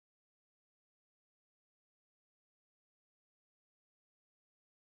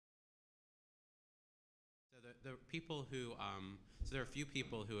the people who so there are a few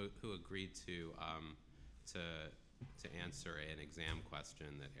people who agreed to answer an exam question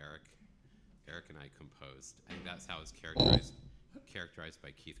that Eric and I composed. I think that's how it's characterized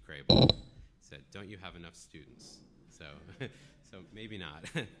by Keith Krehbiel. He said, "Don't you have enough students?" So so maybe not,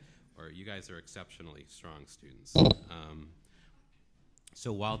 or you guys are exceptionally strong students.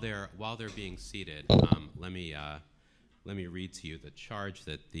 So while they're being seated, let me read to you the charge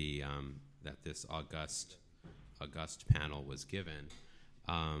that that this august panel was given.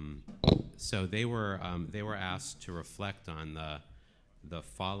 So they were asked to reflect on the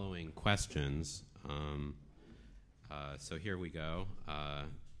following questions. So here we go.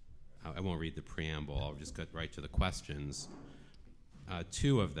 I won't read the preamble. I'll just get right to the questions.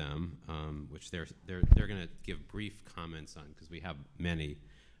 Two of them, which they're going to give brief comments on because we have many,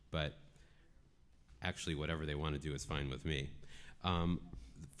 but actually whatever they want to do is fine with me.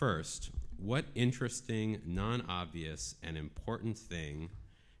 First, what interesting, non-obvious, and important thing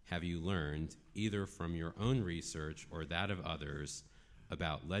have you learned either from your own research or that of others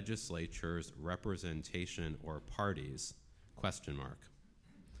about legislatures, representation, or parties? ?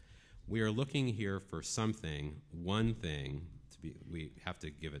 We are looking here for something, one thing, we have to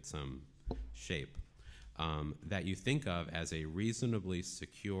give it some shape, that you think of as a reasonably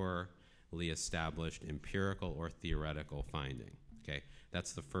securely established empirical or theoretical finding. Okay,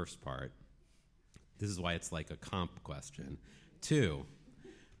 that's the first part. This is why it's like a comp question. 2,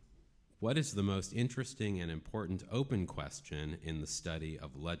 what is the most interesting and important open question in the study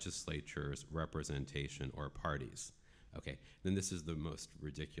of legislatures, representation, or parties? Okay, then this is the most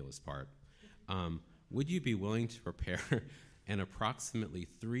ridiculous part. Would you be willing to prepare an approximately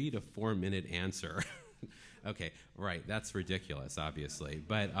 3 to 4 minute answer? Okay, right, that's ridiculous, obviously,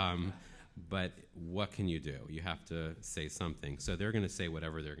 but what can you do? You have to say something. So they're going to say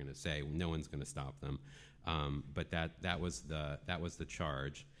whatever they're going to say. No one's going to stop them. But that was the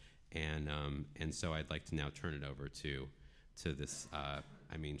charge, and so I'd like to now turn it over to this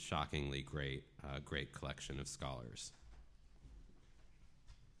shockingly great collection of scholars.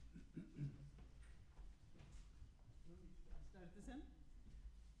 Start this in?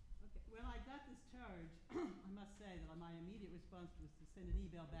 Okay. When I got this charge, I must say that my immediate response was to send an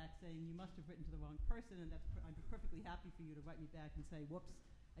email back saying you must have written to the wrong person, and I'd be perfectly happy for you to write me back and say, whoops,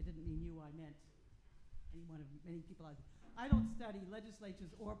 I didn't mean you, I meant any one of many people out there. I don't study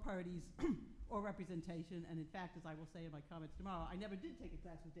legislatures or parties or representation, and in fact, as I will say in my comments tomorrow, I never did take a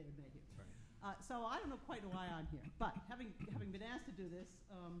class with David Mayhew. Right. So I don't know quite why I'm here. But having been asked to do this,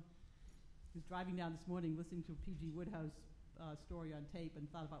 I was driving down this morning listening to a P.G. Woodhouse story on tape and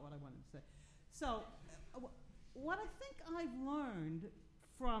thought about what I wanted to say. So what I think I've learned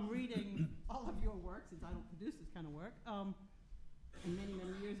from reading all of your work, since I don't produce this kind of work, and many,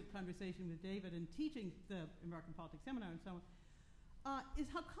 many years of conversation with David and teaching the American Politics Seminar and so on, is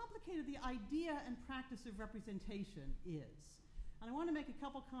how complicated the idea and practice of representation is. And I want to make a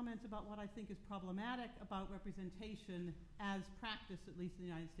couple comments about what I think is problematic about representation as practice, at least in the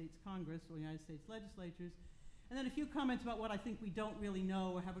United States Congress or United States legislatures, and then a few comments about what I think we don't really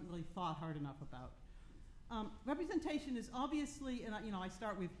know or haven't really thought hard enough about. Representation is obviously, and I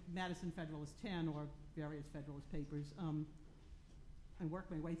start with Madison Federalist 10 or various Federalist papers, and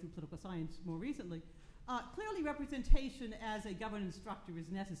work my way through political science more recently. Clearly representation as a governance structure is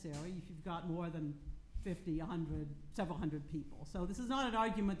necessary if you've got more than 50, 100, several hundred people. So this is not an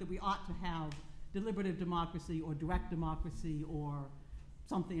argument that we ought to have deliberative democracy or direct democracy or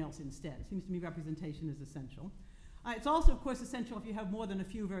something else instead. It seems to me representation is essential. It's also, of course, essential if you have more than a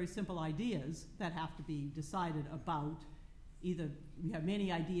few very simple ideas that have to be decided about. Either we have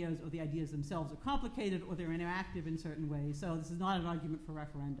many ideas or the ideas themselves are complicated or they're interactive in certain ways. So this is not an argument for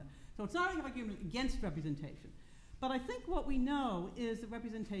referenda. So it's not an argument against representation. But I think what we know is that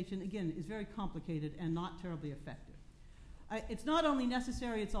representation, again, is very complicated and not terribly effective. It's not only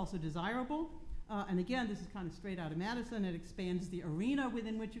necessary, it's also desirable. And again, this is kind of straight out of Madison. It expands the arena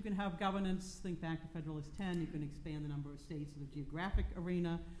within which you can have governance. Think back to Federalist 10. You can expand the number of states in the geographic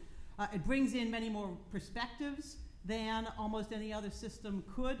arena. It brings in many more perspectives than almost any other system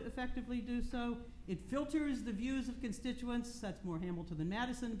could effectively do so. It filters the views of constituents. That's more Hamilton than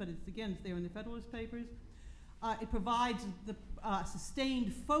Madison, but it's there in the Federalist Papers. It provides the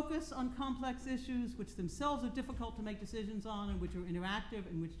sustained focus on complex issues, which themselves are difficult to make decisions on and which are interactive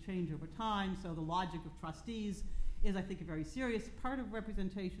and which change over time. So the logic of trustees is, I think, a very serious part of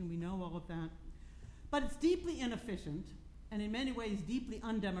representation. We know all of that. But it's deeply inefficient and in many ways deeply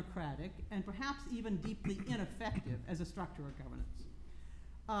undemocratic and perhaps even deeply ineffective as a structure of governance.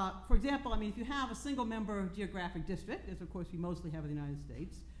 For example, if you have a single member geographic district, as of course we mostly have in the United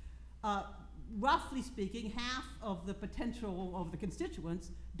States, roughly speaking, half of the potential of the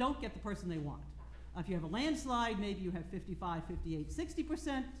constituents don't get the person they want. If you have a landslide, maybe you have 55, 58,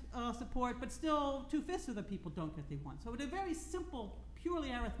 60% support, but still 2/5 of the people don't get what they want. So at a very simple,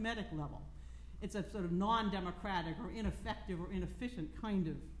 purely arithmetic level, it's a sort of non-democratic or ineffective or inefficient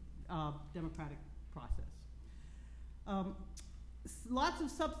kind of democratic process. Lots of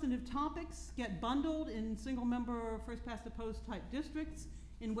substantive topics get bundled in single-member, first-past-the-post type districts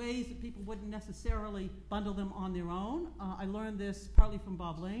in ways that people wouldn't necessarily bundle them on their own. I learned this partly from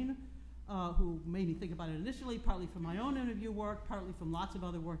Bob Lane, who made me think about it initially, partly from my own interview work, partly from lots of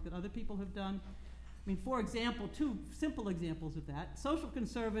other work that other people have done. I mean, for example, two simple examples of that. Social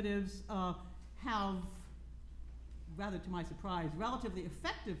conservatives have, rather to my surprise, relatively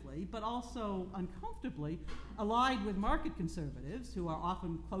effectively, but also uncomfortably, allied with market conservatives, who are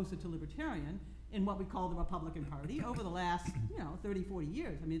often closer to libertarian, in what we call the Republican Party over the last 30, 40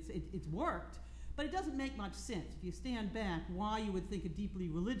 years. I mean, it's worked, but it doesn't make much sense. If you stand back, why you would think a deeply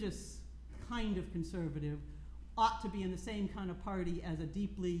religious kind of conservative ought to be in the same kind of party as a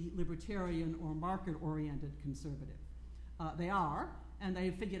deeply libertarian or market-oriented conservative. They are, and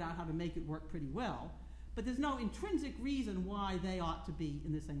they've figured out how to make it work pretty well. But there's no intrinsic reason why they ought to be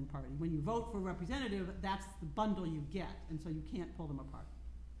in the same party. When you vote for a representative, that's the bundle you get, and so you can't pull them apart.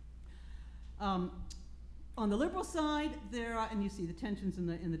 On the liberal side, there are, and you see the tensions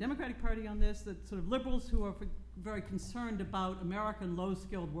in the Democratic Party on this, that sort of liberals who are very concerned about American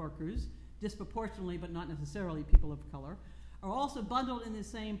low-skilled workers, disproportionately but not necessarily people of color, are also bundled in the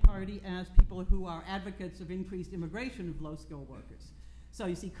same party as people who are advocates of increased immigration of low-skilled workers. So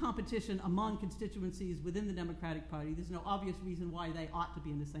you see competition among constituencies within the Democratic Party. There's no obvious reason why they ought to be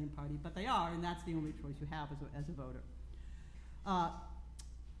in the same party, but they are, and that's the only choice you have as a voter. And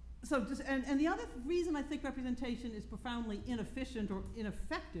the other reason I think representation is profoundly inefficient or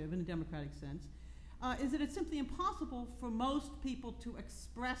ineffective in a democratic sense is that it's simply impossible for most people to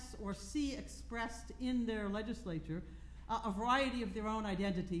express or see expressed in their legislature a variety of their own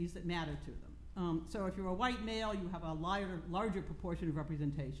identities that matter to them. So if you're a white male, you have a larger proportion of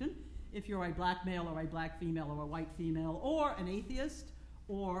representation. If you're a black male or a black female or a white female or an atheist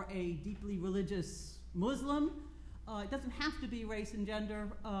or a deeply religious Muslim, it doesn't have to be race and gender,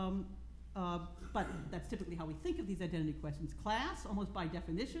 but that's typically how we think of these identity questions. Class, almost by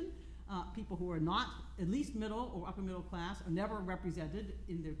definition, people who are not at least middle or upper middle class are never represented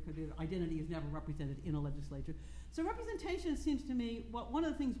in their identity is never represented in a legislature. So representation seems to me one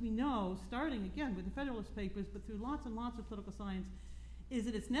of the things we know, starting again with the Federalist Papers, but through lots and lots of political science, is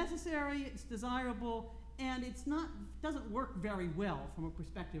that it's necessary, it's desirable, and doesn't work very well from a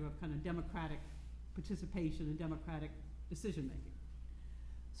perspective of kind of democratic participation and democratic decision making.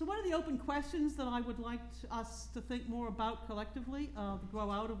 So what are the open questions that I would like us to think more about collectively, to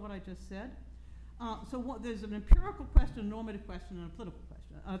grow out of what I just said? There's an empirical question, a normative question, and a political question.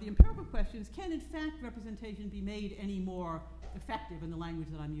 The empirical question is, can in fact representation be made any more effective in the language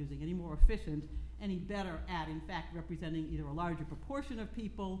that I'm using, any more efficient, any better at in fact representing either a larger proportion of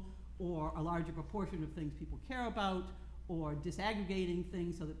people or a larger proportion of things people care about, or disaggregating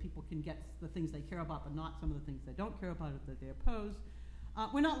things so that people can get the things they care about but not some of the things they don't care about that they oppose.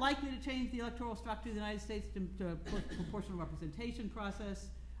 We're not likely to change the electoral structure of the United States to a proportional representation process.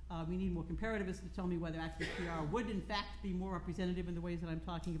 We need more comparativists to tell me whether actually PR would in fact be more representative in the ways that I'm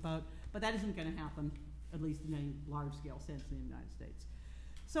talking about, but that isn't going to happen, at least in any large-scale sense in the United States.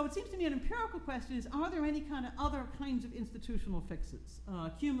 So it seems to me an empirical question is, are there any kind of other kinds of institutional fixes?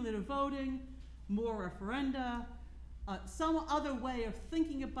 Cumulative voting, more referenda, some other way of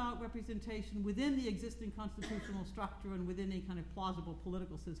thinking about representation within the existing constitutional structure and within a kind of plausible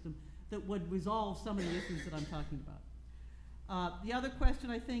political system that would resolve some of the issues that I'm talking about. The other question,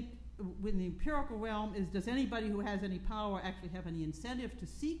 I think, within the empirical realm is, does anybody who has any power actually have any incentive to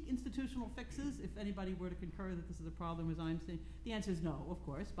seek institutional fixes? If anybody were to concur that this is a problem as I'm saying, the answer is no, of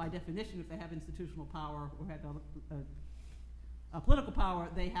course. By definition, if they have institutional power or have political power,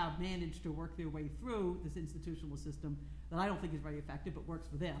 they have managed to work their way through this institutional system that I don't think is very effective, but works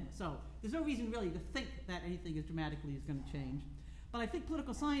for them. So there's no reason really to think that anything is going to change. But I think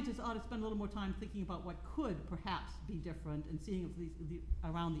political scientists ought to spend a little more time thinking about what could perhaps be different and seeing if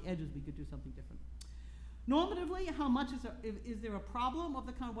around the edges we could do something different. Normatively, how much is there a problem of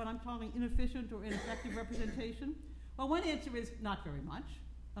the kind of what I'm calling inefficient or ineffective representation? Well, one answer is not very much.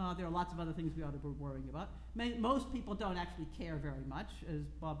 There are lots of other things we ought to be worrying about. Most people don't actually care very much. As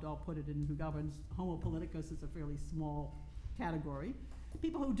Bob Dahl put it in Who Governs, Homo politicus is a fairly small category.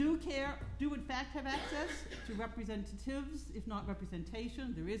 People who do care do in fact have access to representatives, if not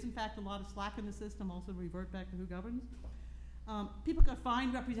representation. There is in fact a lot of slack in the system, also revert back to Who Governs. People can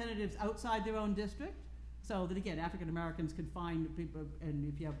find representatives outside their own district, so that again, African Americans can find people,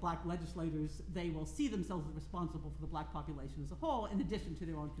 and if you have black legislators, they will see themselves as responsible for the black population as a whole, in addition to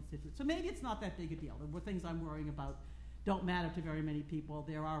their own constituents. So maybe it's not that big a deal. There were things I'm worrying about don't matter to very many people.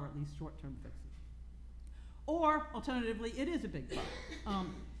 There are at least short-term fixes. Or, alternatively, it is a big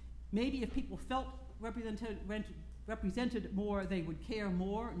problem. Maybe if people felt represented more, they would care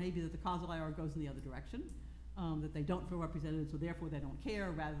more. Maybe that the causal IR goes in the other direction, that they don't feel represented, so therefore they don't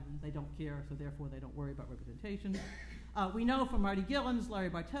care, rather than they don't care, so therefore they don't worry about representation. We know from Marty Gillens, Larry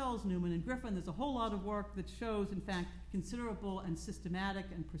Bartels, Newman, and Griffin, there's a whole lot of work that shows, in fact, considerable and systematic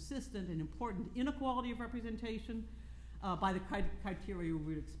and persistent and important inequality of representation by the criteria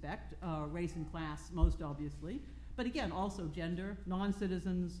we would expect, race and class most obviously, but again, also gender,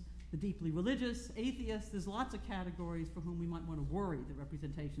 non-citizens, the deeply religious, atheists. There's lots of categories for whom we might want to worry that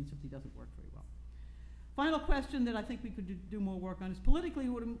representation simply doesn't work very well. Final question that I think we could do more work on is politically,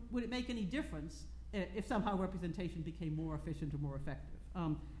 would it make any difference if somehow representation became more efficient or more effective?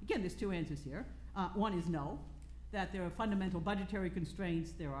 Again, there's two answers here. One is no, that there are fundamental budgetary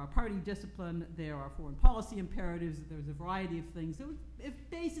constraints, there are party discipline, there are foreign policy imperatives, there's a variety of things. So it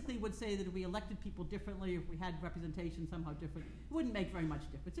basically would say that if we elected people differently, if we had representation somehow different, it wouldn't make very much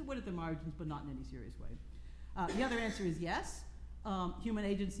difference. It would at the margins, but not in any serious way. The other answer is yes. Human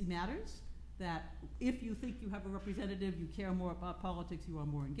agency matters, that if you think you have a representative, you care more about politics, you are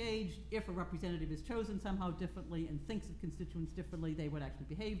more engaged. If a representative is chosen somehow differently and thinks of constituents differently, they would actually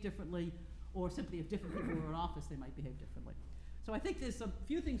behave differently. Or simply if different people were in office, they might behave differently. So I think there's a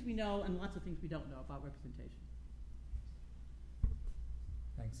few things we know and lots of things we don't know about representation.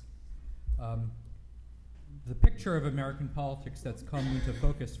 Thanks. The picture of American politics that's come into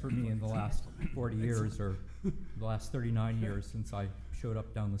focus for me in the last 40 years, or the last 39 years since I showed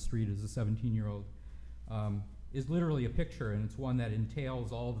up down the street as a 17-year-old, is literally a picture, and it's one that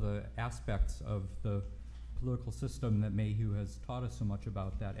entails all the aspects of the political system that Mayhew has taught us so much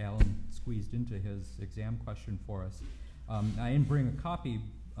about, that Alan squeezed into his exam question for us. I didn't bring a copy,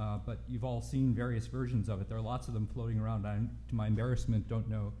 but you've all seen various versions of it. There are lots of them floating around. I, to my embarrassment, don't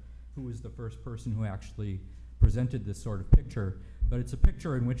know who was the first person who actually presented this sort of picture, but it's a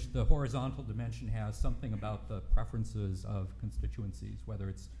picture in which the horizontal dimension has something about the preferences of constituencies, whether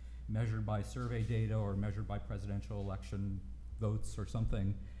it's measured by survey data or measured by presidential election votes or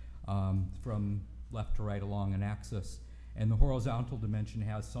something, from left to right along an axis. And the horizontal dimension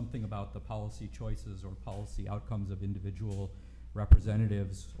has something about the policy choices or policy outcomes of individual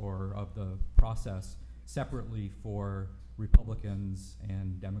representatives or of the process separately for Republicans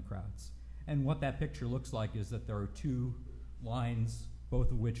and Democrats. And what that picture looks like is that there are two lines,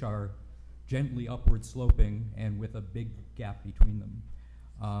 both of which are gently upward sloping and with a big gap between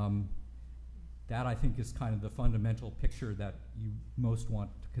them. That, I think, is kind of the fundamental picture that you most want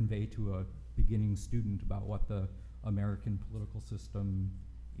to convey to a beginning student about what the American political system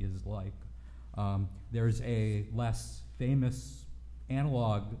is like. There's a less famous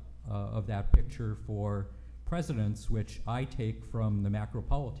analog of that picture for presidents, which I take from the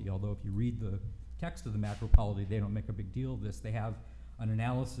Macropolity, although if you read the text of the Macropolity, they don't make a big deal of this. They have an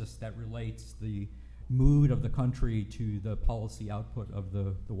analysis that relates the mood of the country to the policy output of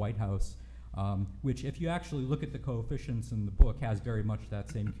the White House, which, if you actually look at the coefficients in the book, has very much that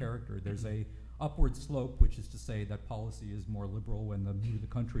same character. There's a upward slope, which is to say that policy is more liberal when the mood of the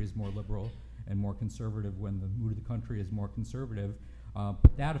country is more liberal, and more conservative when the mood of the country is more conservative.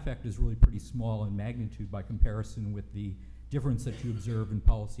 But that effect is really pretty small in magnitude by comparison with the difference that you observe in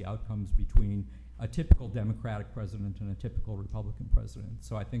policy outcomes between a typical Democratic president and a typical Republican president.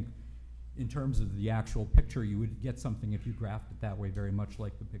 So I think in terms of the actual picture, you would get something if you graphed it that way, very much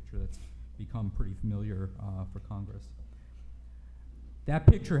like the picture that's become pretty familiar for Congress. That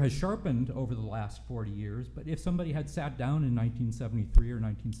picture has sharpened over the last 40 years, but if somebody had sat down in 1973 or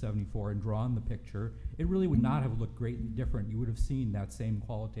 1974 and drawn the picture, it really would not have looked greatly different. You would have seen that same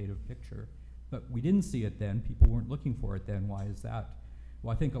qualitative picture. But we didn't see it then. People weren't looking for it then. Why is that?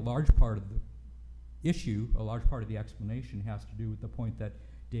 Well, I think a large part of the issue, a large part of the explanation has to do with the point that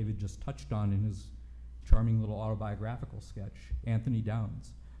David just touched on in his charming little autobiographical sketch, Anthony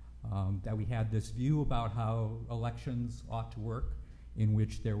Downs, that we had this view about how elections ought to work, in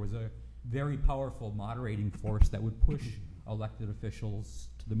which there was a very powerful moderating force that would push elected officials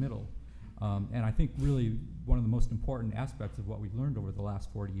to the middle. And I think really one of the most important aspects of what we've learned over the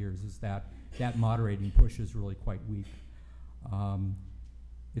last 40 years is that that moderating push is really quite weak.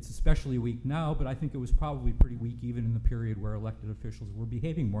 It's especially weak now, but I think it was probably pretty weak even in the period where elected officials were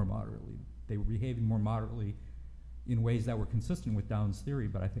behaving more moderately. They were behaving more moderately in ways that were consistent with Downs' theory,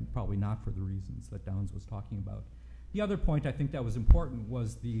 but I think probably not for the reasons that Downs was talking about. The other point I think that was important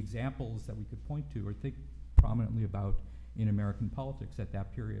was the examples that we could point to or think prominently about in American politics at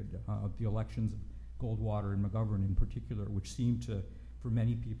that period, the elections of Goldwater and McGovern in particular, which seemed to, for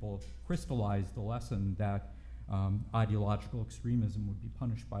many people, crystallize the lesson that ideological extremism would be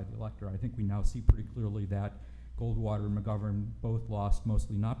punished by the elector. I think we now see pretty clearly that Goldwater and McGovern both lost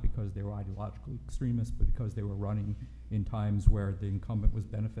mostly not because they were ideological extremists, but because they were running in times where the incumbent was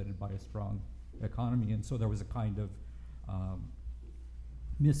benefited by a strong economy. And so there was a kind of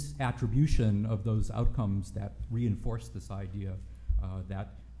misattribution of those outcomes that reinforced this idea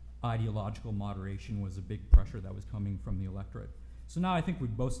that ideological moderation was a big pressure that was coming from the electorate. So now I think we've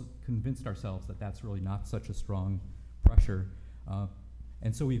both convinced ourselves that that's really not such a strong pressure.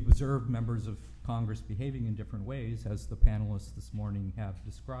 And so we've observed members of Congress behaving in different ways, as the panelists this morning have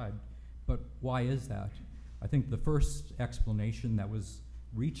described. But why is that? I think the first explanation that was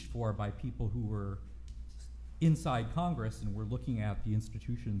reached for by people who were inside Congress and were looking at the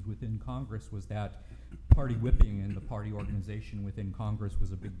institutions within Congress was that party whipping and the party organization within Congress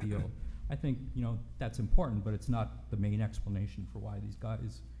was a big deal. I think, you know, that's important, but it's not the main explanation for why these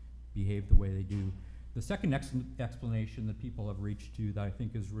guys behave the way they do. The second explanation that people have reached to that I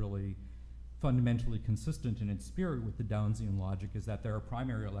think is really fundamentally consistent in its spirit with the Downesian logic is that there are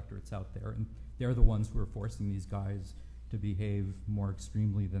primary electorates out there, and they're the ones who are forcing these guys to behave more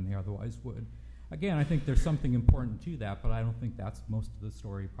extremely than they otherwise would. Again, I think there's something important to that, but I don't think that's most of the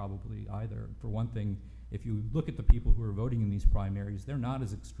story probably either. For one thing, if you look at the people who are voting in these primaries, they're not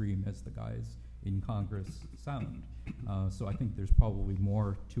as extreme as the guys in Congress sound. So I think there's probably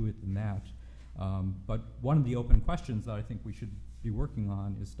more to it than that. But one of the open questions that I think we should be working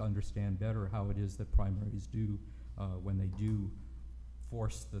on is to understand better how it is that primaries do when they do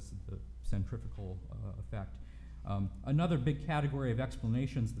force the centrifugal effect. Another big category of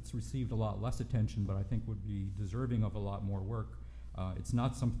explanations that's received a lot less attention, but I think would be deserving of a lot more work. It's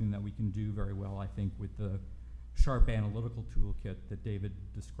not something that we can do very well, I think, with the sharp analytical toolkit that David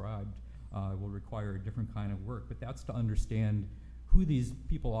described. It will require a different kind of work, but that's to understand who these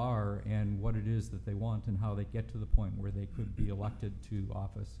people are and what it is that they want and how they get to the point where they could be elected to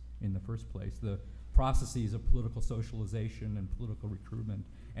office in the first place. The processes of political socialization and political recruitment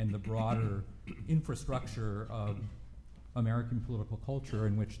and the broader infrastructure of American political culture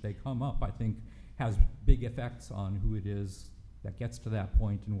in which they come up, I think, has big effects on who it is that gets to that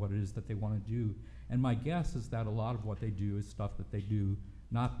point and what it is that they want to do. And my guess is that a lot of what they do is stuff that they do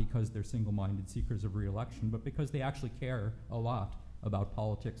not because they're single-minded seekers of re-election, but because they actually care a lot about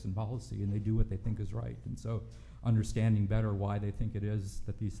politics and policy, and they do what they think is right. And so understanding better why they think it is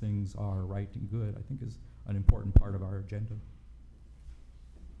that these things are right and good, I think, is an important part of our agenda.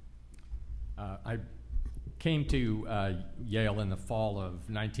 I came to Yale in the fall of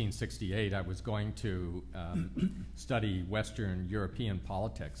 1968. I was going to study Western European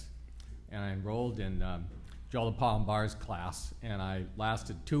politics, and I enrolled in Joe Palombar's class, and I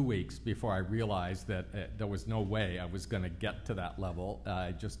lasted 2 weeks before I realized that there was no way I was going to get to that level.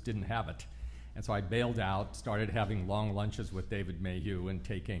 I just didn't have it. And so I bailed out, started having long lunches with David Mayhew and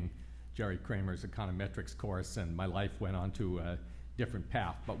taking Jerry Kramer's econometrics course, and my life went on to a different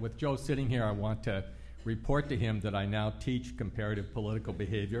path. But with Joe sitting here, I want to report to him that I now teach comparative political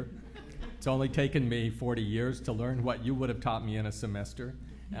behavior. It's only taken me 40 years to learn what you would have taught me in a semester.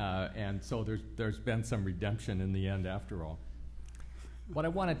 And so there's been some redemption in the end after all. What I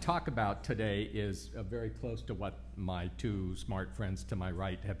want to talk about today is very close to what my two smart friends to my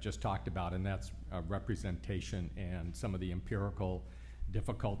right have just talked about, and that's representation and some of the empirical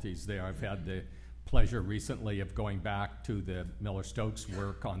difficulties there. I've had the pleasure recently of going back to the Miller-Stokes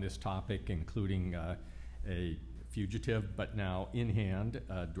work on this topic, including a fugitive but now in hand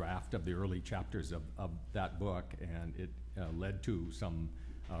draft of the early chapters of that book, and it led to some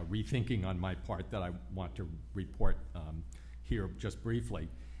rethinking on my part that I want to report here just briefly.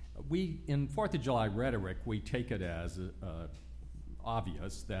 We, in 4th of July rhetoric, we take it as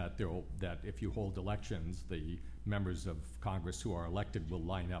obvious that that if you hold elections, the members of Congress who are elected will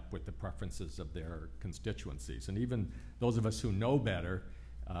line up with the preferences of their constituencies. And even those of us who know better,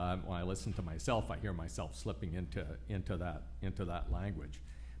 when I listen to myself, I hear myself slipping into that language.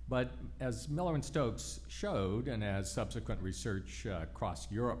 But as Miller and Stokes showed, and as subsequent research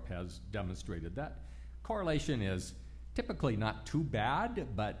across Europe has demonstrated, that correlation is typically not too bad,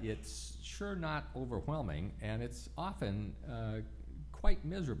 but it's sure not overwhelming, and it's often quite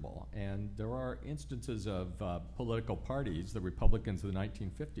miserable. And there are instances of political parties, the Republicans of the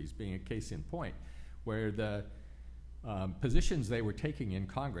 1950s being a case in point, where the positions they were taking in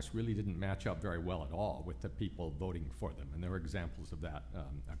Congress really didn't match up very well at all with the people voting for them. And there are examples of that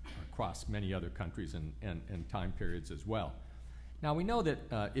across many other countries and time periods as well. Now, we know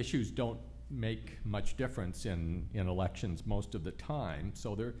that issues don't make much difference in elections most of the time,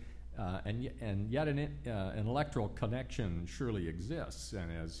 so there, and yet an electoral connection surely exists,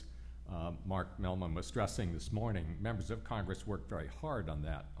 and as Mark Mellman was stressing this morning, members of Congress worked very hard on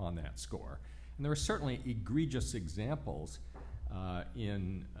that score. And there are certainly egregious examples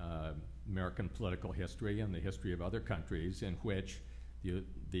in American political history and the history of other countries in which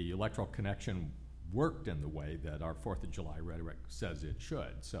the electoral connection worked in the way that our 4th of July rhetoric says it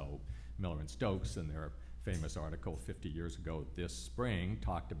should. So Miller and Stokes, in their famous article 50 years ago this spring,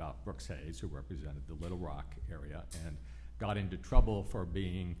 talked about Brooks Hayes, who represented the Little Rock area, and got into trouble for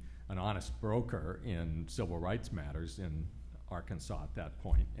being an honest broker in civil rights matters in Arkansas at that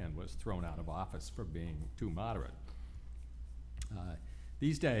point, and was thrown out of office for being too moderate.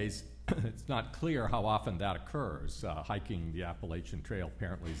 These days, it's not clear how often that occurs. Hiking the Appalachian Trail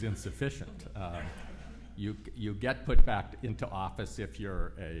apparently is insufficient. You get put back into office if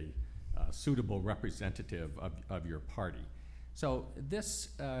you're a suitable representative of your party. So this,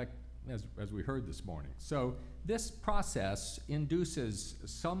 as we heard this morning, so this process induces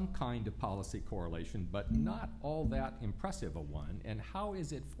some kind of policy correlation, but not all that impressive a one. And how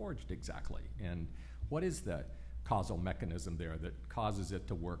is it forged exactly? And what is the causal mechanism there that causes it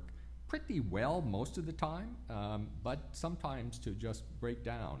to work pretty well most of the time, but sometimes to just break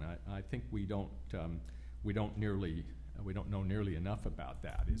down? I think we don't know nearly enough about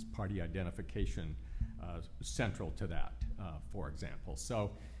that. Is party identification central to that, for example?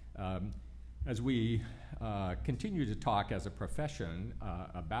 So as we continue to talk as a profession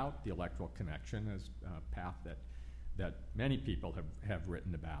about the electoral connection as a path that many people have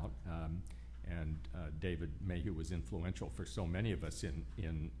written about, and David Mayhew was influential for so many of us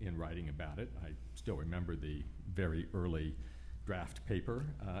in writing about it. I still remember the very early draft paper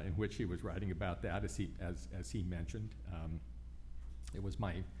in which he was writing about that, as he mentioned. It was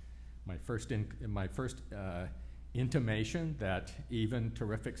my first intimation that even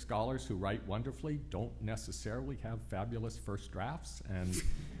terrific scholars who write wonderfully don't necessarily have fabulous first drafts, and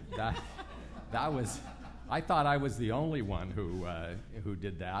that was, I thought I was the only one who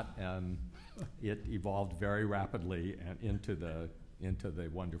did that, and it evolved very rapidly and into the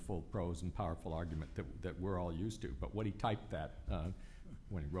wonderful prose and powerful argument that we're all used to. But what he typed that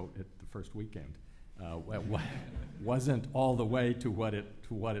when he wrote it the first weekend wasn't all the way to what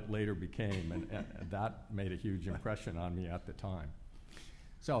it later became, and that made a huge impression on me at the time.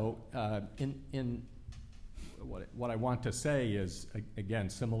 So in what I want to say is, again,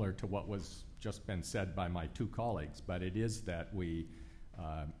 similar to what was just been said by my two colleagues, but it is that we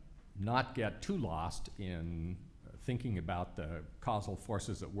not get too lost in thinking about the causal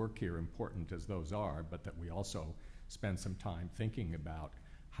forces at work here, important as those are, but that we also spend some time thinking about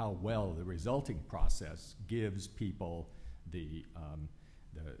how well the resulting process gives people the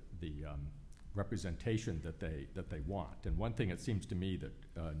representation that they want. And one thing it seems to me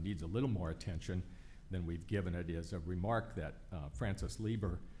that needs a little more attention than we've given it is a remark that Francis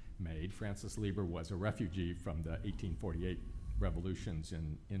Lieber made. Francis Lieber was a refugee from the 1848 revolutions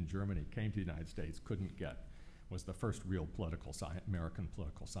in Germany, came to the United States, was the first real American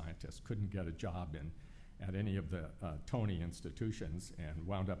political scientist, couldn't get a job at any of the Tony institutions, and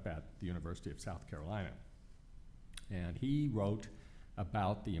wound up at the University of South Carolina. And he wrote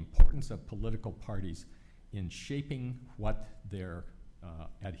about the importance of political parties in shaping what their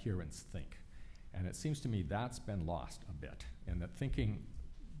adherents think. And it seems to me that's been lost a bit, and that thinking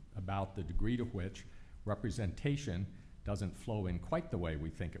about the degree to which representation doesn't flow in quite the way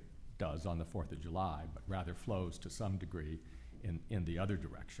we think it does on the 4th of July, but rather flows to some degree in the other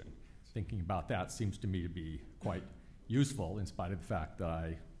direction. Thinking about that seems to me to be quite useful, in spite of the fact that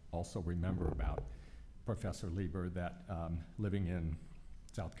I also remember about Professor Lieber that living in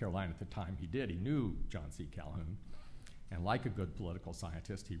South Carolina at the time he knew John C. Calhoun, and like a good political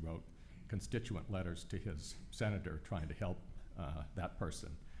scientist, he wrote constituent letters to his senator trying to help that person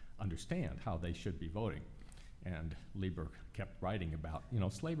understand how they should be voting. And Lieber kept writing about,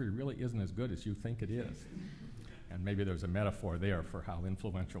 slavery really isn't as good as you think it is. And maybe there's a metaphor there for how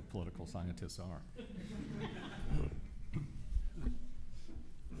influential political scientists are.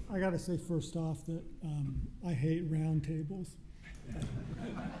 I got to say first off that I hate roundtables.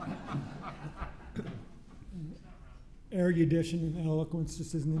 Erudition and eloquence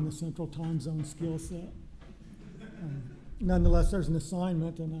just isn't in the Central Time Zone skill set. Nonetheless, there's an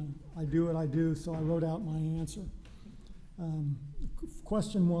assignment, and I do what I do, so I wrote out my answer.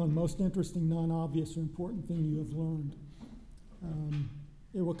 Question 1, most interesting, non-obvious, or important thing you have learned.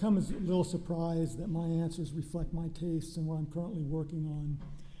 It will come as a little surprise that my answers reflect my tastes and what I'm currently working on.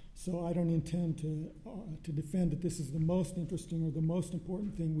 So I don't intend to defend that this is the most interesting or the most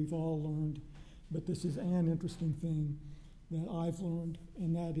important thing we've all learned, but this is an interesting thing that I've learned,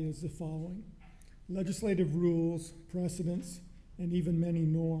 and that is the following. Legislative rules, precedents, and even many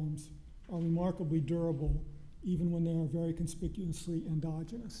norms are remarkably durable even when they are very conspicuously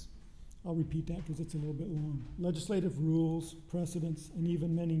endogenous. I'll repeat that because it's a little bit long. Legislative rules, precedents, and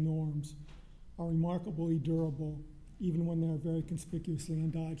even many norms are remarkably durable even when they are very conspicuously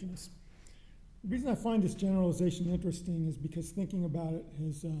endogenous. The reason I find this generalization interesting is because thinking about it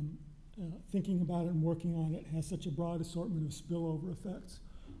and working on it has such a broad assortment of spillover effects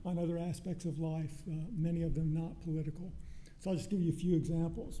on other aspects of life, many of them not political. So I'll just give you a few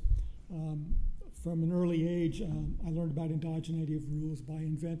examples. From an early age, I learned about endogeneity of rules by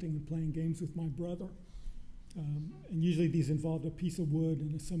inventing and playing games with my brother. And usually these involved a piece of wood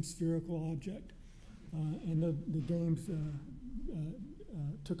and some spherical object. And the games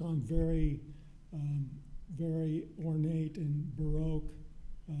took on very ornate and Baroque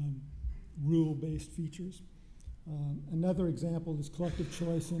rule-based features. Another example is collective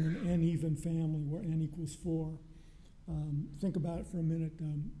choice in an n-even family where n equals 4. Think about it for a minute.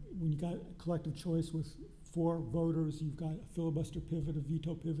 When you got collective choice with 4 voters, you've got a filibuster pivot, a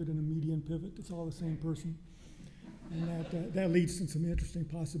veto pivot, and a median pivot. It's all the same person. And that leads to some interesting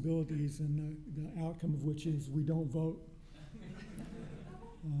possibilities, and the outcome of which is we don't vote.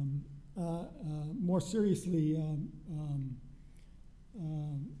 More seriously,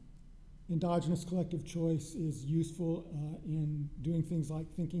 endogenous collective choice is useful in doing things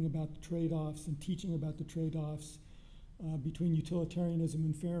like thinking about the trade-offs and teaching about the trade-offs between utilitarianism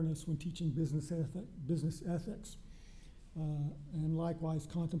and fairness when teaching business ethics. And likewise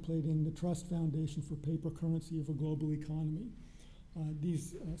contemplating the trust foundation for paper currency of a global economy.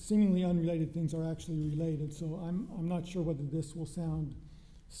 These seemingly unrelated things are actually related, so I'm not sure whether this will sound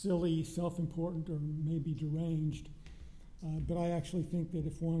silly, self-important, or maybe deranged, but I actually think that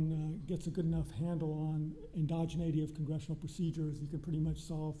if one gets a good enough handle on endogeneity of congressional procedures, you can pretty much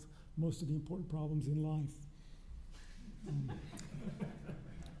solve most of the important problems in life.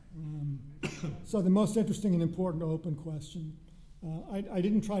 So the most interesting and important open question. I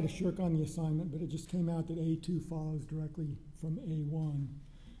didn't try to shirk on the assignment, but it just came out that A2 follows directly from A1.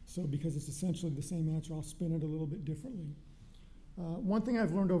 So because it's essentially the same answer, I'll spin it a little bit differently. One thing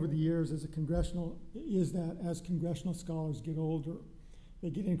I've learned over the years is that as congressional scholars get older, they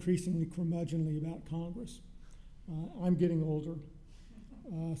get increasingly curmudgeonly about Congress. I'm getting older.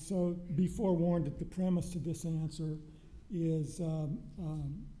 So be forewarned that the premise to this answer is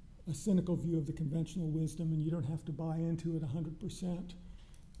a cynical view of the conventional wisdom, and you don't have to buy into it 100%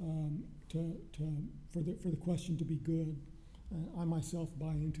 for the question to be good. I myself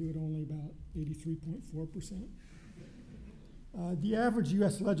buy into it only about 83.4%. The average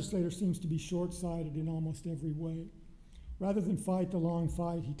U.S. legislator seems to be short-sighted in almost every way. Rather than fight the long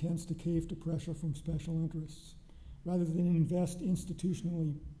fight, he tends to cave to pressure from special interests. Rather than invest in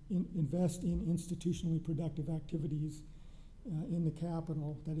institutionally productive activities in the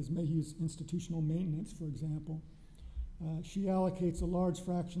Capitol, that is Mayhew's institutional maintenance, for example, she allocates a large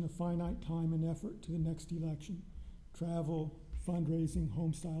fraction of finite time and effort to the next election, travel, fundraising,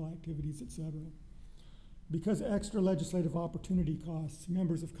 home-style activities, etc. Because extra legislative opportunity costs,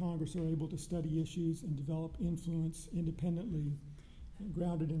 members of Congress are able to study issues and develop influence independently,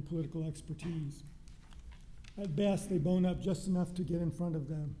 grounded in political expertise. At best, they bone up just enough to get in front of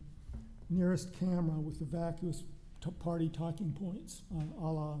the nearest camera with the vacuous party talking points, a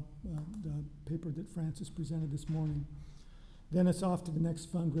la the paper that Francis presented this morning. Then it's off to the next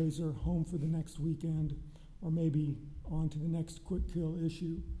fundraiser, home for the next weekend, or maybe on to the next quick kill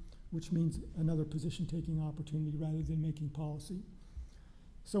issue, which means another position-taking opportunity rather than making policy.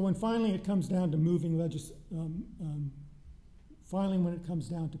 So when finally it comes down to when it comes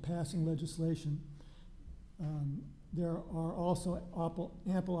down to passing legislation, there are also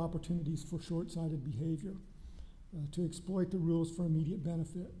ample opportunities for short-sighted behavior to exploit the rules for immediate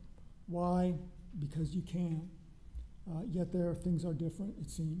benefit. Why? Because you can. Yet things are different, it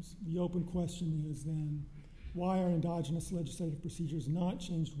seems. The open question is then, why are endogenous legislative procedures not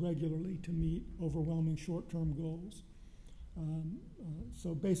changed regularly to meet overwhelming short-term goals?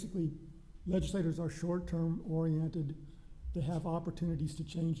 So basically, legislators are short-term oriented. They have opportunities to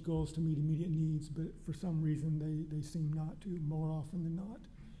change goals to meet immediate needs, but for some reason they seem not to, more often than not.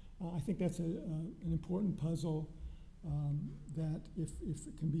 I think that's an important puzzle that, if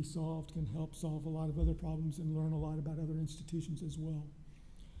it can be solved, can help solve a lot of other problems and learn a lot about other institutions as well.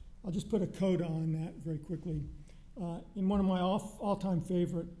 I'll just put a coda on that very quickly. In one of my all-time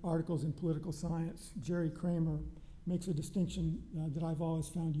favorite articles in political science, Jerry Kramer makes a distinction that I've always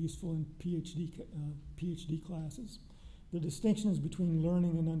found useful in PhD classes. The distinction is between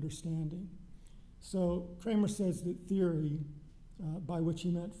learning and understanding. So Kramer says that theory, by which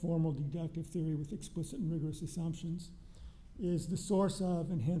he meant formal deductive theory with explicit and rigorous assumptions, is the source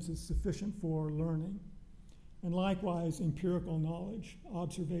of and hence is sufficient for learning. And likewise, empirical knowledge,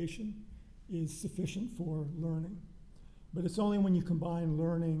 observation, is sufficient for learning. But it's only when you combine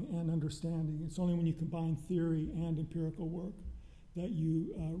learning and understanding, it's only when you combine theory and empirical work that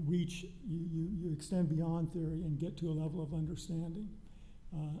you you extend beyond theory and get to a level of understanding.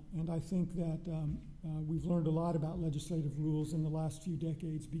 And I think that we've learned a lot about legislative rules in the last few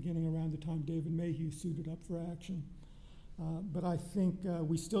decades, beginning around the time David Mayhew suited up for action. But I think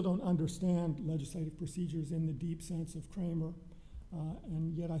we still don't understand legislative procedures in the deep sense of Kramer.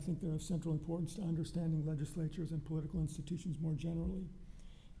 And yet I think they're of central importance to understanding legislatures and political institutions more generally.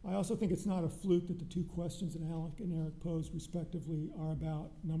 I also think it's not a fluke that the two questions that Alec and Eric posed respectively are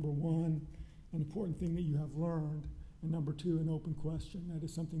about, number one, an important thing that you have learned, and number two, an open question. That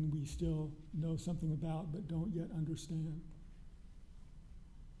is something we still know something about but don't yet understand.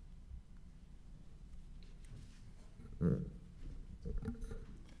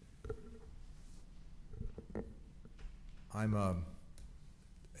 I'm,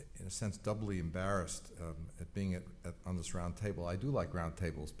 in a sense, doubly embarrassed at being on this round table. I do like round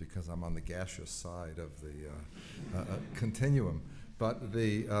tables because I'm on the gaseous side of the continuum. But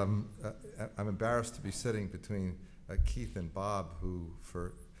I'm embarrassed to be sitting between Keith and Bob, who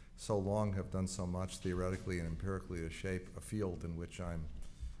for so long have done so much theoretically and empirically to shape a field in which I'm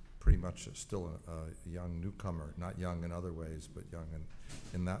pretty much still a young newcomer, not young in other ways, but young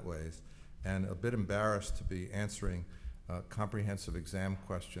in that ways, and a bit embarrassed to be answering comprehensive exam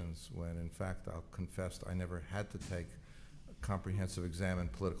questions when, in fact, I'll confess I never had to take a comprehensive exam in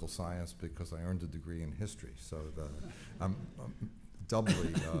political science because I earned a degree in history. So I'm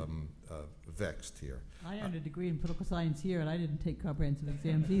doubly vexed here. I earned a degree in political science here, and I didn't take comprehensive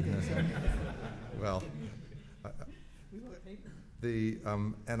exams either. So. Well, we wrote papers.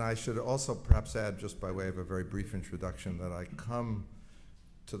 And I should also perhaps add, just by way of a very brief introduction, that I come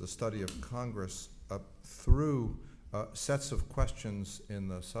to the study of Congress through sets of questions in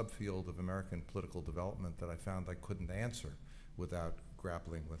the subfield of American political development that I found I couldn't answer without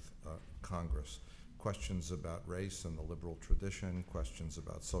grappling with Congress. Questions about race and the liberal tradition, questions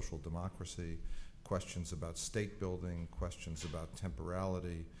about social democracy, questions about state building, questions about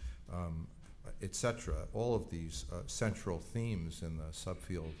temporality, etc. All of these central themes in the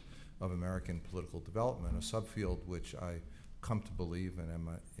subfield of American political development, a subfield which I come to believe and am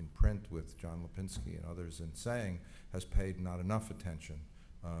in print with John Lipinski and others in saying has paid not enough attention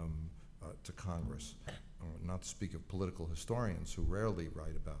to Congress, not to speak of political historians who rarely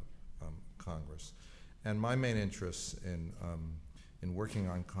write about Congress. And my main interests in working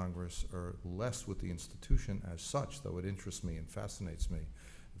on Congress are less with the institution as such, though it interests me and fascinates me,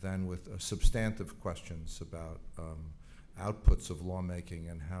 than with substantive questions about outputs of lawmaking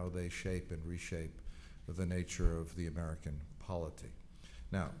and how they shape and reshape the nature of the American polity.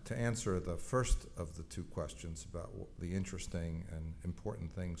 Now, to answer the first of the two questions about the interesting and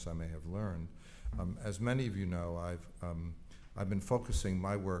important things I may have learned, as many of you know, I've been focusing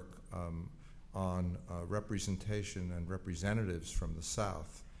my work on representation and representatives from the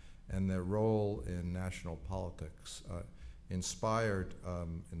South and their role in national politics, inspired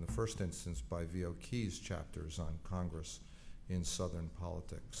in the first instance by V.O. Key's chapters on Congress in Southern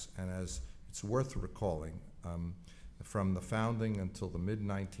politics. And as it's worth recalling, from the founding until the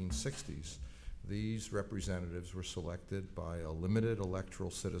mid-1960s, these representatives were selected by a limited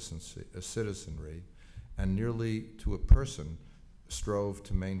electoral citizenry and nearly to a person strove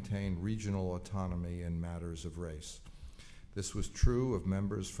to maintain regional autonomy in matters of race. This was true of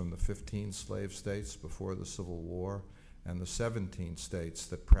members from the 15 slave states before the Civil War and the 17 states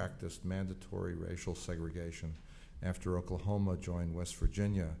that practiced mandatory racial segregation after Oklahoma joined West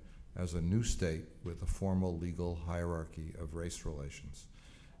Virginia as a new state with a formal legal hierarchy of race relations.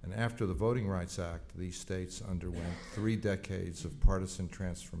 And after the Voting Rights Act, these states underwent 3 decades of partisan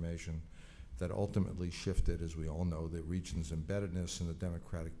transformation that ultimately shifted, as we all know, the region's embeddedness in the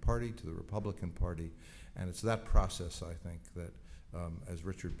Democratic Party to the Republican Party. And it's that process, I think, that, as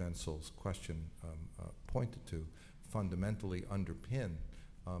Richard Bensel's question pointed to, fundamentally underpin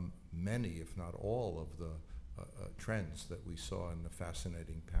many, if not all, of the trends that we saw in the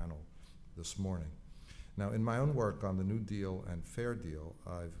fascinating panel this morning. Now, in my own work on the New Deal and Fair Deal,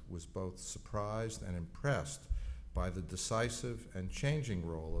 I was both surprised and impressed by the decisive and changing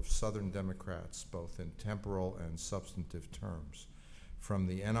role of Southern Democrats, both in temporal and substantive terms. From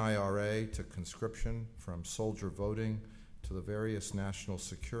the NIRA to conscription, from soldier voting to the various national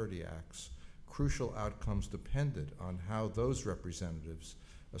security acts, crucial outcomes depended on how those representatives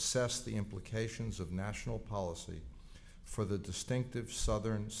assessed the implications of national policy for the distinctive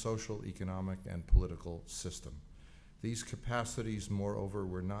Southern social, economic, and political system. These capacities, moreover,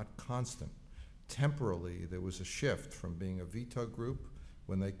 were not constant. Temporally, there was a shift from being a veto group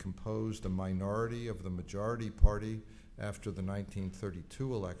when they composed a minority of the majority party after the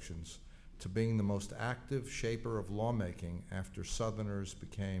 1932 elections to being the most active shaper of lawmaking after Southerners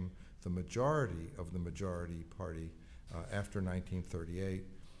became the majority of the majority party after 1938,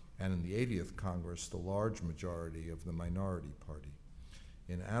 and in the 80th Congress, the large majority of the minority party.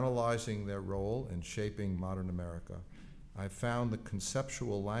 In analyzing their role in shaping modern America, I found the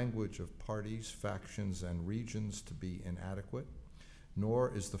conceptual language of parties, factions, and regions to be inadequate,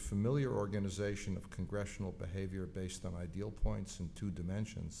 nor is the familiar organization of congressional behavior based on ideal points in two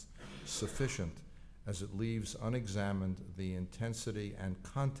dimensions sufficient, as it leaves unexamined the intensity and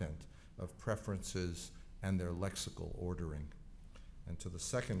content of preferences and their lexical ordering. And to the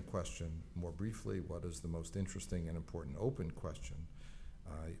second question, more briefly, what is the most interesting and important open question?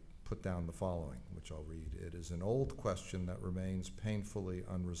 I put down the following, which I'll read. It is an old question that remains painfully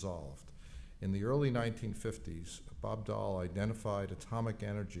unresolved. In the early 1950s, Bob Dahl identified atomic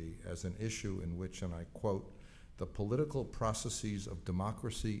energy as an issue in which, and I quote, "the political processes of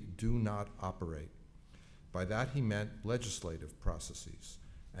democracy do not operate." By that he meant legislative processes,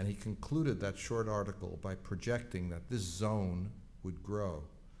 and he concluded that short article by projecting that this zone would grow.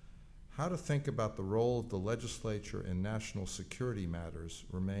 How to think about the role of the legislature in national security matters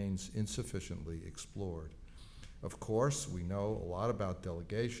remains insufficiently explored. Of course, we know a lot about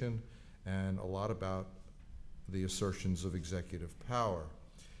delegation and a lot about the assertions of executive power.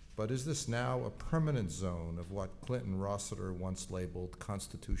 But is this now a permanent zone of what Clinton Rossiter once labeled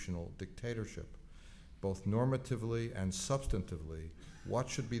constitutional dictatorship? Both normatively and substantively, what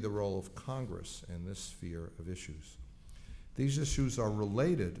should be the role of Congress in this sphere of issues? These issues are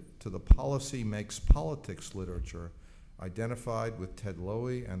related to the policy makes politics literature identified with Ted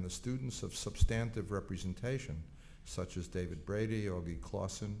Lowy and the students of substantive representation, such as David Brady, Augie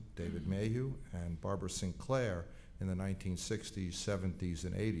Clausen, David Mayhew, and Barbara Sinclair in the 1960s, 70s,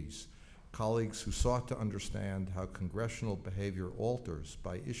 and 80s, colleagues who sought to understand how congressional behavior alters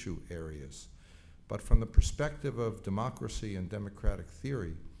by issue areas. But from the perspective of democracy and democratic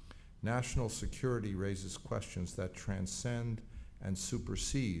theory, national security raises questions that transcend and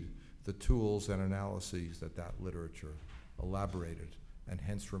supersede the tools and analyses that literature elaborated, and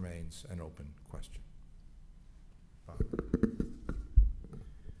hence remains an open question. Bob.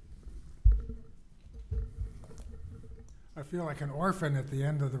 I feel like an orphan at the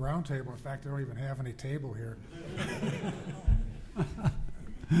end of the roundtable. In fact, I don't even have any table here.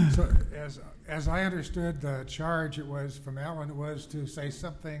 So as I understood the charge, it was from Alan, was to say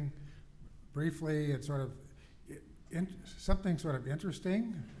something briefly and sort of something sort of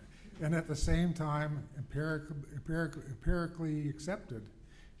interesting, and at the same time empirically accepted.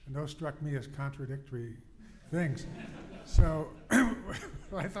 And those struck me as contradictory things. So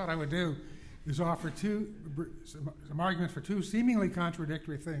what I thought I would do is offer some arguments for two seemingly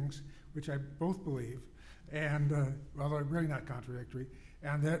contradictory things, which I both believe, and although really not contradictory,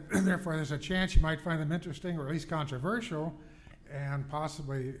 and that therefore there's a chance you might find them interesting or at least controversial, and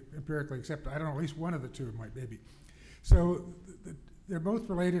possibly empirically accepted. I don't know, at least one of the two might maybe. So they're both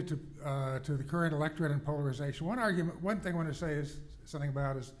related to the current electorate and polarization. One thing I want to say is something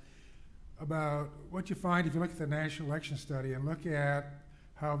about what you find if you look at the national election study and look at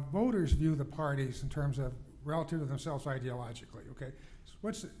how voters view the parties in terms of relative to themselves ideologically, okay? So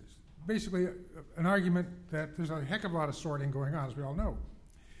what's basically an argument that there's a heck of a lot of sorting going on, as we all know,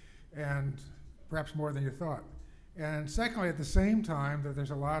 and perhaps more than you thought. And secondly, at the same time, that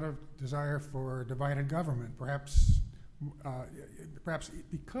there's a lot of desire for divided government, perhaps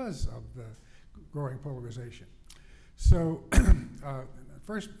because of the growing polarization. So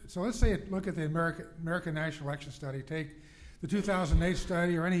so let's say look at the American National Election Study. Take the 2008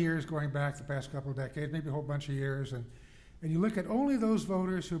 study or any years going back the past couple of decades, maybe a whole bunch of years, and you look at only those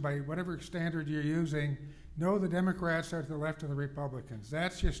voters who, by whatever standard you're using, know the Democrats are to the left of the Republicans.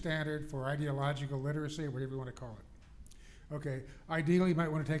 That's your standard for ideological literacy, or whatever you want to call it. Okay. Ideally, you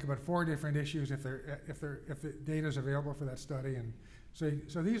might want to take about 4 different issues if the data is available for that study. And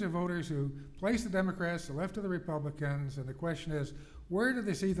so these are voters who place the Democrats to the left of the Republicans, and the question is, where do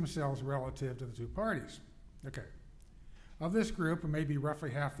they see themselves relative to the two parties? Okay. Of this group, and maybe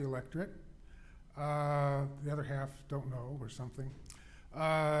roughly half the electorate, the other half don't know or something,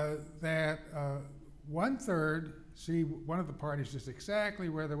 that 1/3 see one of the parties just exactly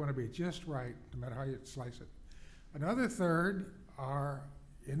where they want to be, just right, no matter how you slice it. Another third are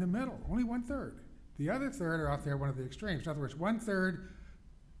in the middle, only 1/3. The other third are out there, one of the extremes. In other words, 1/3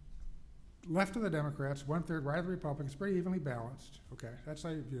 left of the Democrats, 1/3 right of the Republicans, pretty evenly balanced. Okay, that's how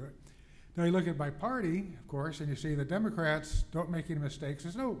you view it. Now you look at by party, of course, and you see the Democrats don't make any mistakes.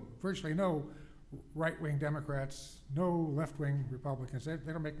 There's virtually no right-wing Democrats, no left-wing Republicans. They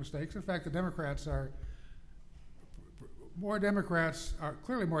don't make mistakes. In fact, the Democrats are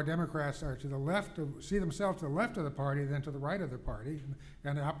clearly more Democrats are to the left see themselves to the left of the party than to the right of the party,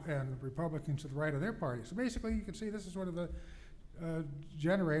 and Republicans to the right of their party. So basically, you can see this is sort of the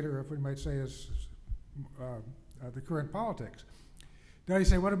generator, if we might say, is the current politics. Now you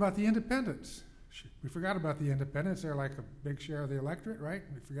say, what about the independents? We forgot about the independents. They're like a big share of the electorate, right?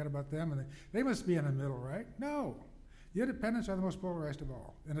 We forgot about them, and they must be in the middle, right? No. The independents are the most polarized of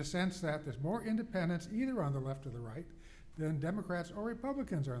all, in the sense that there's more independents either on the left or the right than Democrats or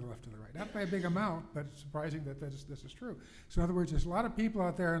Republicans are on the left or the right. Not by a big amount, but it's surprising that this is true. So in other words, there's a lot of people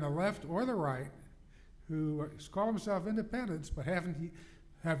out there on the left or the right who call themselves independents but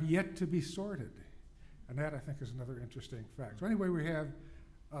have yet to be sorted. And that, I think, is another interesting fact. So anyway, we have,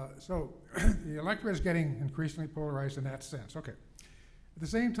 so the electorate is getting increasingly polarized in that sense. Okay. At the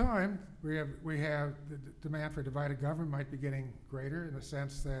same time, we have the demand for divided government might be getting greater in the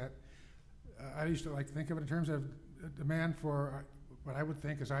sense that I used to like to think of it in terms of demand for what I would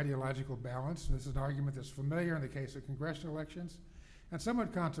think is ideological balance. And this is an argument that's familiar in the case of congressional elections and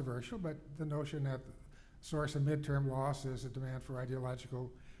somewhat controversial, but the notion that the source of midterm loss is a demand for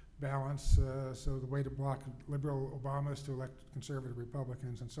ideological balance, so the way to block liberal Obama is to elect conservative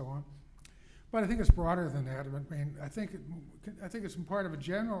Republicans and so on. But I think it's broader than that. I mean, I think it's part of a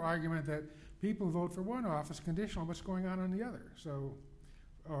general argument that people vote for one office conditional on what's going on the other. So,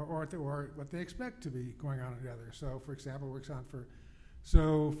 or what they expect to be going on in the other. So, for example,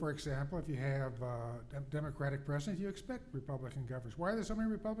 if you have a Democratic president, you expect Republican governors. Why are there so many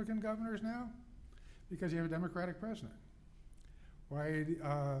Republican governors now? Because you have a Democratic president. Why?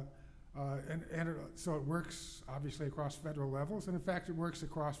 So it works obviously across federal levels, and in fact, it works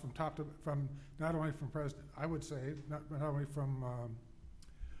across from not only from president. I would say not only from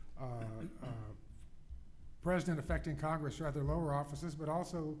president affecting Congress or other lower offices, but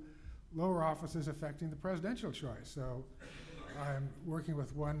also lower offices affecting the presidential choice. So I'm working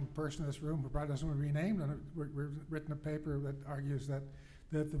with one person in this room who probably doesn't want to be renamed, and we've written a paper that argues that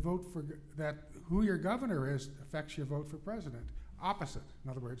the vote for who your governor is affects your vote for president. Opposite.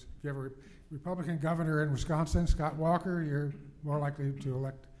 In other words, if you have a Republican governor in Wisconsin, Scott Walker, you're more likely to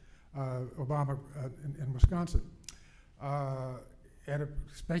elect Obama in Wisconsin. And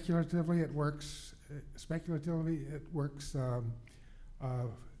speculatively, it works.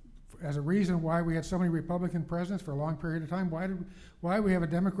 As a reason why we had so many Republican presidents for a long period of time. Why we have a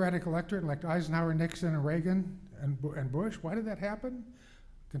Democratic electorate like Eisenhower, Nixon, and Reagan, and Bush? Why did that happen?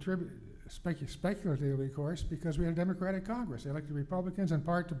 Speculatively, of course, because we had a Democratic Congress. They elected Republicans in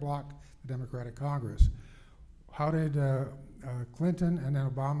part to block the Democratic Congress. How did Clinton and then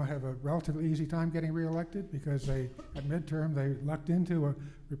Obama have a relatively easy time getting reelected? Because at midterm they lucked into a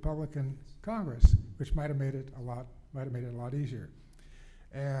Republican Congress, which might have made it a lot easier.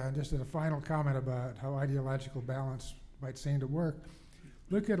 And just as a final comment about how ideological balance might seem to work,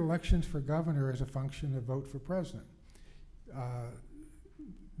 look at elections for governor as a function of vote for president.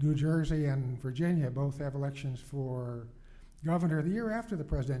 New Jersey and Virginia both have elections for governor the year after the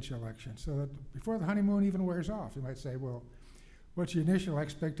presidential election, so that before the honeymoon even wears off. You might say, well, what's your initial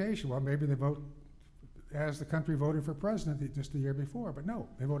expectation? Well, maybe they vote as the country voted for president just the year before, but no,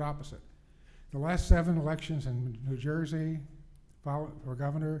 they vote opposite. The last 7 elections in New Jersey for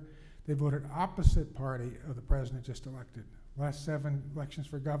governor, they voted opposite party of the president just elected. Last 7 elections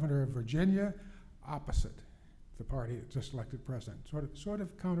for governor of Virginia, opposite the party that just elected president. Sort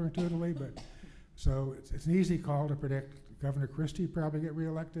of counterintuitively, but so it's an easy call to predict Governor Christie probably get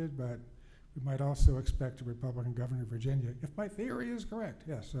reelected, but we might also expect a Republican governor of Virginia, if my theory is correct.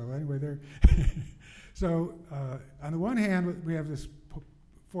 Yes, so anyway, there. So on the one hand, we have this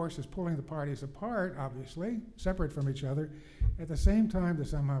forces pulling the parties apart, obviously, separate from each other. At the same time,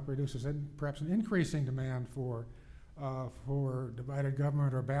 this somehow produces perhaps an increasing demand for divided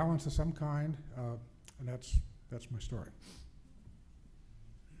government or balance of some kind, and that's my story.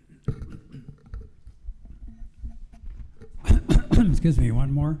 Excuse me,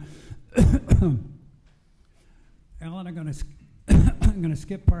 one more. Alan, I'm going to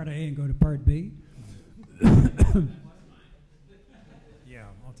skip part A and go to part B. Yeah,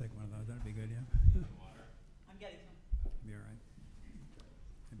 I'll take one of those. That'd be good, yeah. I'm getting some. Be all right.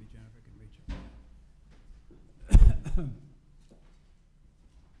 Maybe Jennifer can reach it.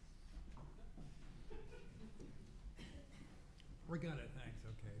 We got it, thanks,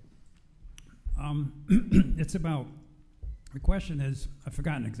 okay. It's about, the question is, I've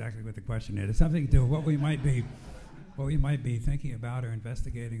forgotten exactly what the question is. It's something to do with what we might be thinking about or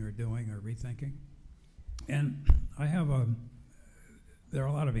investigating or doing or rethinking. And I have there are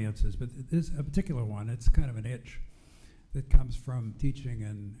a lot of answers, but there's a particular one. It's kind of an itch that comes from teaching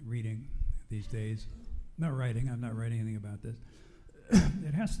and reading these days. Not writing, I'm not writing anything about this.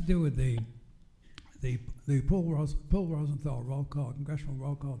 It has to do with the Paul Rosenthal roll call, congressional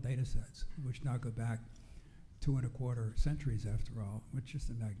roll call data sets, which now go back 2.25 centuries after all, which is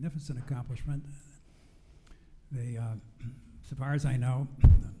a magnificent accomplishment. They, so far as I know,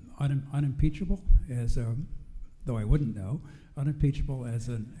 unimpeachable as, though I wouldn't know, unimpeachable as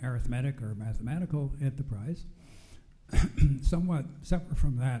an arithmetic or mathematical enterprise. Somewhat separate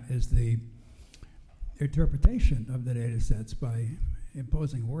from that is the interpretation of the data sets by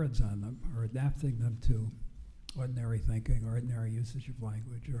imposing words on them or adapting them to ordinary thinking, ordinary usage of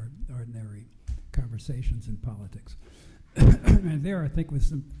language, or ordinary conversations in politics. And there, I think,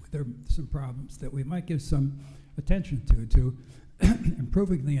 there are some problems that we might give some attention to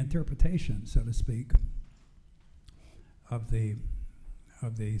improving the interpretation, so to speak, of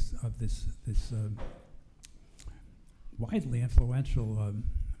this widely influential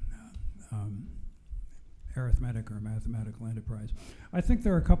arithmetic or mathematical enterprise. I think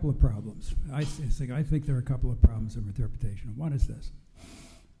there are a couple of problems. I think there are a couple of problems of interpretation. One is this.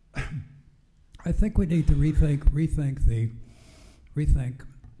 I think we need to rethink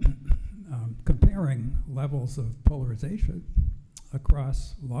comparing levels of polarization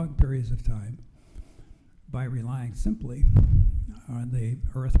across long periods of time by relying simply on the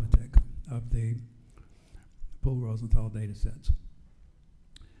arithmetic of the Paul Rosenthal data sets.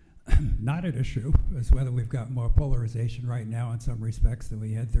 Not at issue is whether we've got more polarization right now in some respects than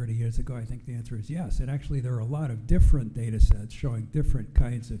we had 30 years ago. I think the answer is yes. And actually, there are a lot of different data sets showing different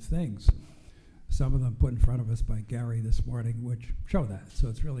kinds of things. Some of them put in front of us by Gary this morning, which show that. So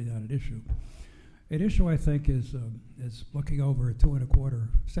it's really not an issue. An issue, I think, is looking over 2.25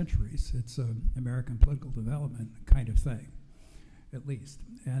 centuries. It's American political development kind of thing, at least.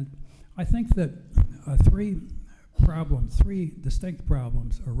 And I think that three distinct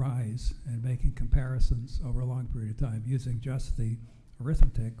problems arise in making comparisons over a long period of time using just the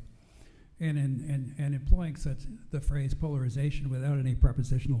arithmetic and employing the phrase polarization without any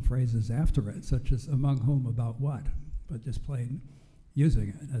prepositional phrases after it, such as among whom, about what, but just plain using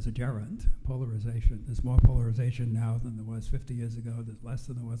it as a gerund. Polarization. There's more polarization now than there was 50 years ago. There's less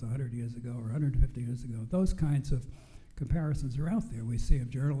than there was 100 years ago or 150 years ago. Those kinds of comparisons are out there. We see them,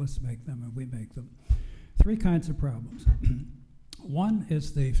 journalists make them, and we make them. Three kinds of problems. One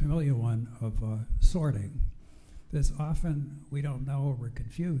is the familiar one of sorting. There's often, we don't know, or we're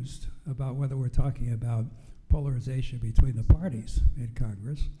confused about whether we're talking about polarization between the parties in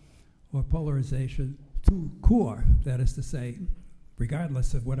Congress or polarization to core, that is to say,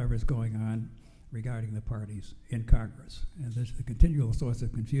 regardless of whatever's going on regarding the parties in Congress. And there's a continual source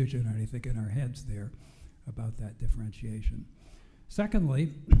of confusion, I think, in our heads there about that differentiation.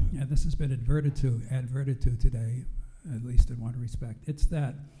 Secondly, and this has been adverted to today, at least in one respect, it's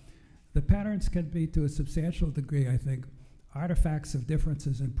that the patterns can be, to a substantial degree, I think, artifacts of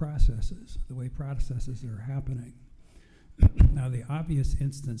differences in processes, the way processes are happening. Now, the obvious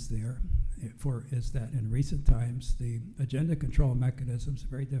instance there is that in recent times, the agenda control mechanisms are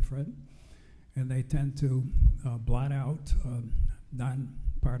very different, and they tend to blot out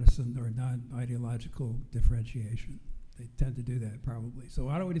non-partisan or non-ideological differentiation. They tend to do that, probably. So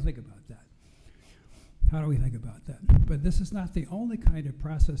how do we think about that? But this is not the only kind of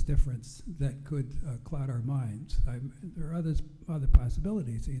process difference that could cloud our minds. There are other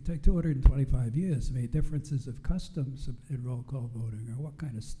possibilities. So you take 225 years, differences of customs in roll call voting or what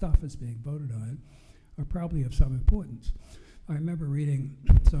kind of stuff is being voted on are probably of some importance. I remember reading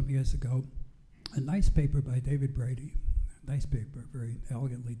some years ago a nice paper by David Brady, nice paper, very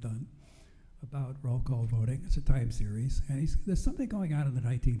elegantly done, about roll call voting. It's a time series, and there's something going on in the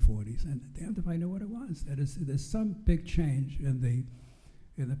 1940s, and damned if I know what it was. There's some big change in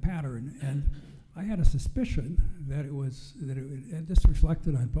the pattern, and I had a suspicion that and this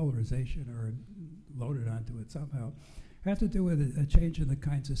reflected on polarization or loaded onto it somehow, had to do with a change in the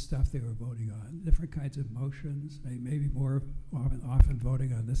kinds of stuff they were voting on, different kinds of motions, maybe more often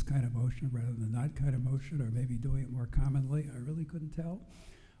voting on this kind of motion rather than that kind of motion, or maybe doing it more commonly. I really couldn't tell.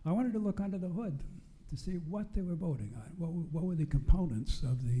 I wanted to look under the hood to see what they were voting on. What were the components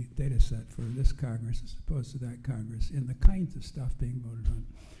of the data set for this Congress as opposed to that Congress in the kinds of stuff being voted on?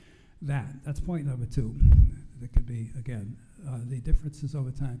 That's point number two. that could be, again, the differences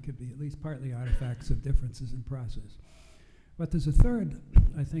over time could be at least partly artifacts of differences in process. But there's a third,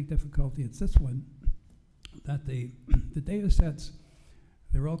 I think, difficulty. It's this one, that the data sets,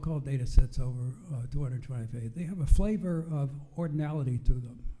 the roll call data sets over 225, they have a flavor of ordinality to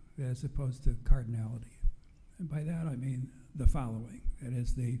them as opposed to cardinality. And by that I mean the following. That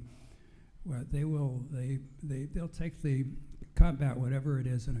is, they'll take the combat whatever it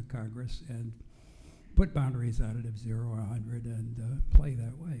is in a Congress and put boundaries on it of 0 or 100 and play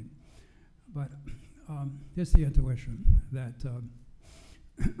that way. But here's the intuition that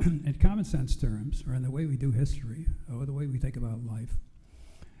in common sense terms, or in the way we do history, or the way we think about life,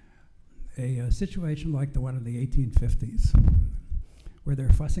 a situation like the one in the 1850s, where they're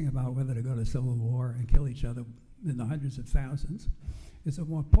fussing about whether to go to civil war and kill each other in the hundreds of thousands, is a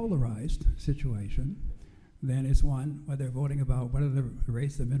more polarized situation than is one where they're voting about whether to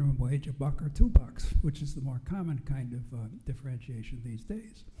raise the minimum wage $1 or $2, which is the more common kind of differentiation these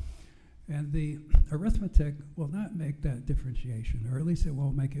days. And the arithmetic will not make that differentiation, or at least it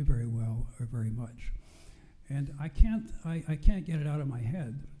won't make it very well or very much. And I can't get it out of my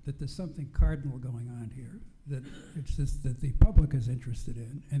head that there's something cardinal going on here, that it's just that the public is interested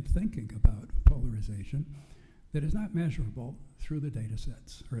in and thinking about polarization that is not measurable through the data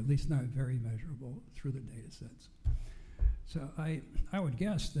sets, or at least not very measurable through the data sets. So I would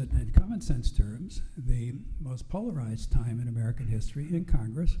guess that in common sense terms, the most polarized time in American history in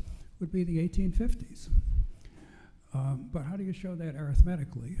Congress would be the 1850s. But how do you show that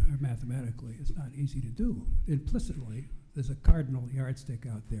arithmetically or mathematically? It's not easy to do. Implicitly, there's a cardinal yardstick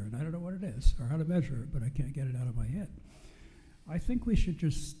out there, and I don't know what it is or how to measure it, but I can't get it out of my head. I think we should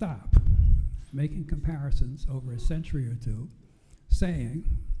just stop making comparisons over a century or two, saying,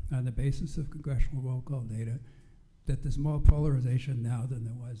 on the basis of congressional roll call data, that there's more polarization now than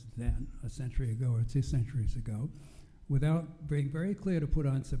there was then, a century ago or 2 centuries ago, without being very clear to put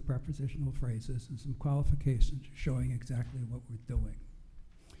on some prepositional phrases and some qualifications showing exactly what we're doing.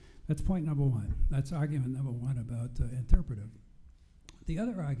 That's point number one. That's argument number one about interpretive. The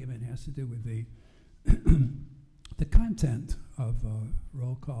other argument has to do with the the content of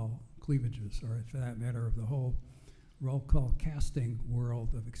roll call cleavages, or for that matter, of the whole roll call casting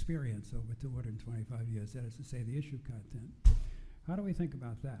world of experience over 225 years. That is to say, the issue content. How do we think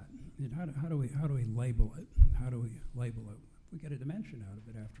about that? And how do we label it? How do we label it? We get a dimension out of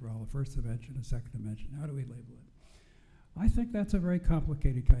it, after all, a first dimension, a second dimension. How do we label it? I think that's a very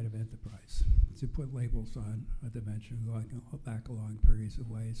complicated kind of enterprise, to put labels on a dimension going back along periods of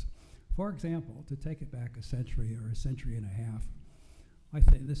ways. For example, to take it back a century or a century and a half, I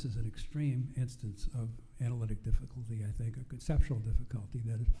think this is an extreme instance of analytic difficulty, I think, or conceptual difficulty,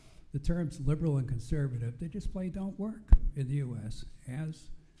 that the terms liberal and conservative, they just plain don't work in the U.S. as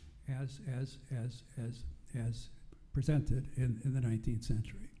presented in the 19th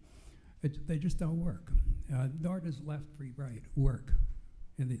century. They just don't work. Nor does left, free, right work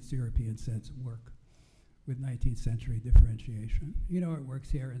in this European sense, work with 19th century differentiation. You know, it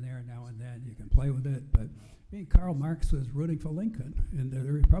works here and there, now and then. You can play with it, but Karl Marx was rooting for Lincoln and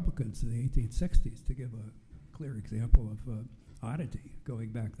the Republicans in the 1860s, to give a clear example of oddity going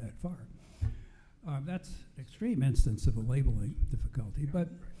back that far. That's an extreme instance of a labeling difficulty, but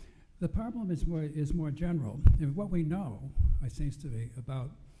the problem is more general. And what we know, it seems to me,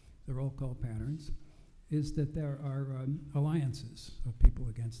 about the roll call patterns is that there are alliances of people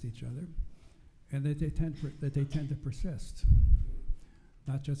against each other, and that they tend to persist,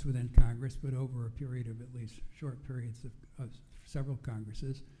 not just within Congress, but over a period of at least short periods of several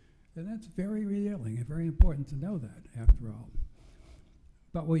Congresses. And that's very revealing and very important to know that, after all.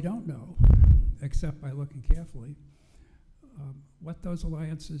 But we don't know, except by looking carefully, what those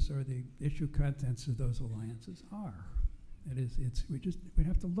alliances or the issue contents of those alliances are. We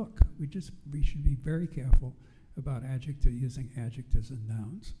have to look. We should be very careful about using adjectives and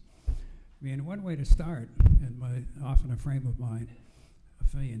nouns. I mean, one way to start, and often a frame of mind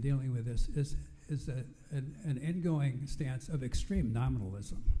for me in dealing with this, is an ingoing stance of extreme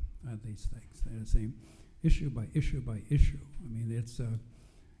nominalism on these things. They seem issue by issue by issue. I mean, it's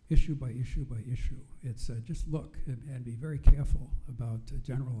issue by issue by issue. It's just look and be very careful about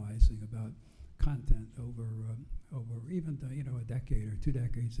generalizing about content over even a decade or 2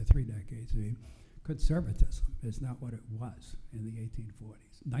 decades or 3 decades. I mean, conservatism is not what it was in the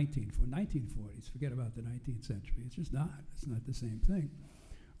 1840s, 1940s. Forget about the 19th century. It's just not. It's not the same thing.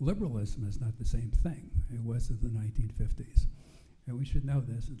 Liberalism is not the same thing it was in the 1950s. And we should know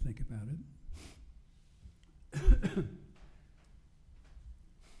this and think about it.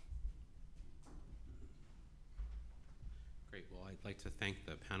 Great. Well, like to thank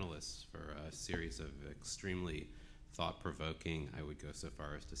the panelists for a series of extremely thought-provoking, I would go so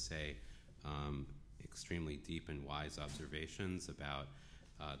far as to say, extremely deep and wise observations about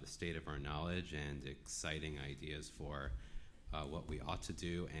the state of our knowledge and exciting ideas for what we ought to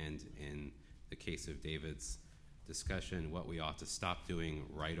do, and in the case of David's discussion, what we ought to stop doing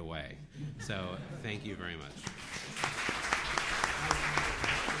right away. So thank you very much.